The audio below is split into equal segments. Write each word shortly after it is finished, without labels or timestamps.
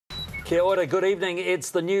Kia ora, good evening. It's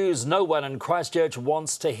the news no one in Christchurch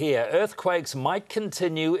wants to hear. Earthquakes might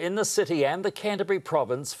continue in the city and the Canterbury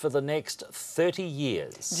province for the next 30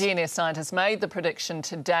 years. GNS Scientists made the prediction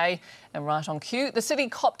today, and right on cue, the city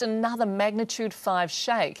copped another magnitude 5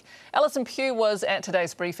 shake. Alison Pugh was at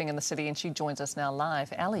today's briefing in the city and she joins us now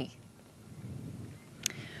live. Ali.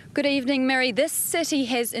 Good evening, Mary. This city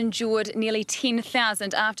has endured nearly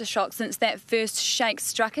 10,000 aftershocks since that first shake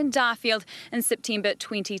struck in Darfield in September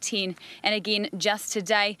 2010. And again, just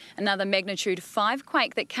today, another magnitude 5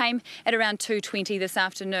 quake that came at around 2:20 this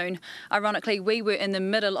afternoon. Ironically, we were in the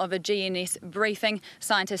middle of a GNS briefing.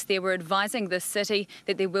 Scientists there were advising the city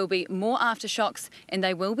that there will be more aftershocks and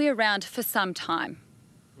they will be around for some time.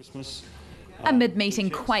 A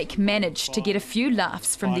mid-meeting quake managed to get a few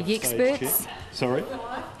laughs from the experts. Sorry?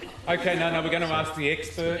 Okay, no, we're going to ask the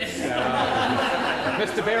experts.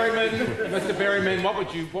 Mr. Berryman,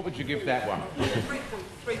 what would you give that one?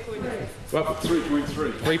 3.3. Well,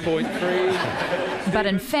 3.3. 3.3. But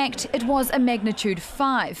in fact, it was a magnitude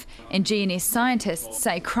 5, and GNS scientists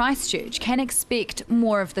say Christchurch can expect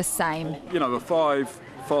more of the same. You know, the 5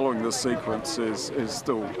 following this sequence is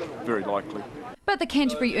still very likely. But the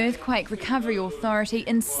Canterbury Earthquake Recovery Authority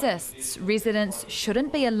insists residents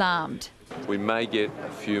shouldn't be alarmed. We may get a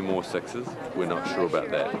few more 6s, we're not sure about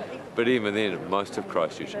that. But even then, most of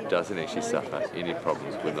Christchurch doesn't actually suffer any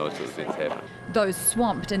problems when those sort of things happen. Those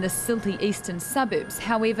swamped in the silty eastern suburbs,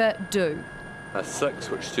 however, do. A 6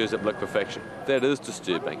 which stirs up liquefaction, that is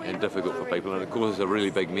disturbing and difficult for people and it causes a really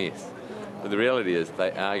big mess. But the reality is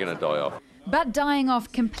they are going to die off. But dying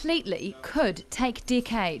off completely could take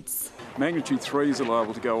decades. Magnitude 3s are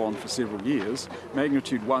liable to go on for several years.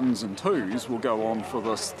 Magnitude 1s and 2s will go on for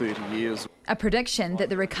this 30 years. A prediction that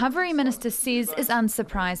the Recovery Minister says is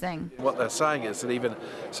unsurprising. What they're saying is that even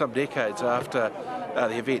some decades after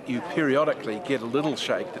the event, you periodically get a little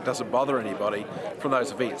shake that doesn't bother anybody from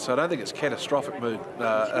those events. So I don't think it's catastrophic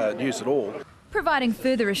news at all. Providing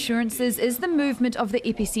further assurances is the movement of the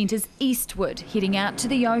epicentres eastward, heading out to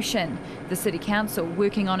the ocean. The City Council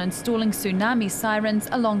working on installing tsunami sirens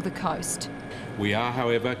along the coast. We are,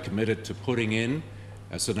 however, committed to putting in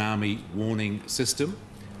a tsunami warning system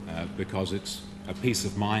because it's a peace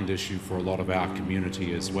of mind issue for a lot of our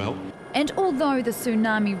community as well. And although the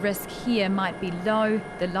tsunami risk here might be low,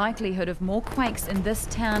 the likelihood of more quakes in this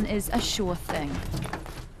town is a sure thing.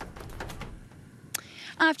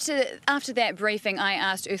 After that briefing, I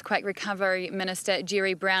asked Earthquake Recovery Minister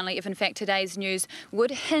Jerry Brownlee if in fact today's news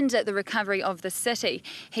would hinder the recovery of the city.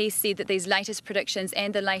 He said that these latest predictions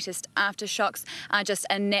and the latest aftershocks are just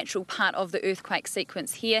a natural part of the earthquake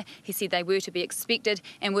sequence here. He said they were to be expected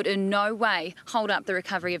and would in no way hold up the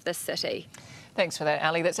recovery of this city. Thanks for that,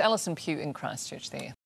 Ali. That's Alison Pugh in Christchurch there.